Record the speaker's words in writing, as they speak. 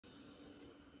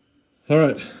All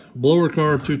right, blower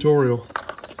carb tutorial.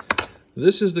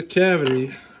 This is the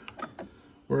cavity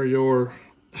where your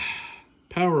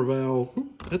power valve,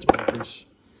 that's backwards,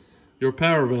 your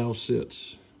power valve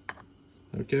sits,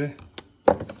 okay?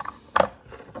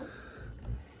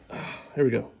 Here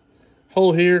we go.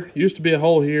 Hole here, used to be a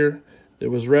hole here that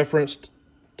was referenced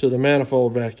to the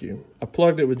manifold vacuum. I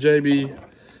plugged it with J-B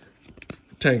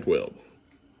tank weld.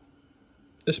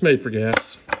 It's made for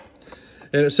gas.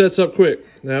 And it sets up quick.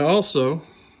 Now also,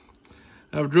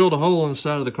 I've drilled a hole in the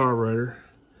side of the carburetor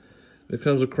that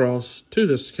comes across to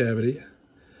this cavity,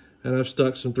 and I've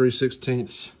stuck some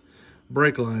 3/16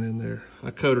 brake line in there.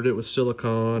 I coated it with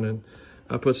silicone, and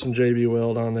I put some J-B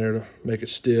Weld on there to make it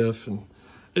stiff, and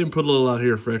even put a little out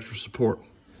here for extra support.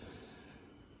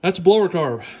 That's a blower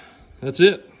carb. That's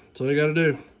it. That's all you gotta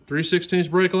do. 3/16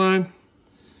 brake line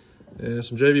and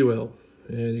some J-B Weld,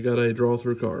 and you got a draw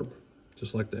through carb,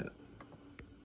 just like that.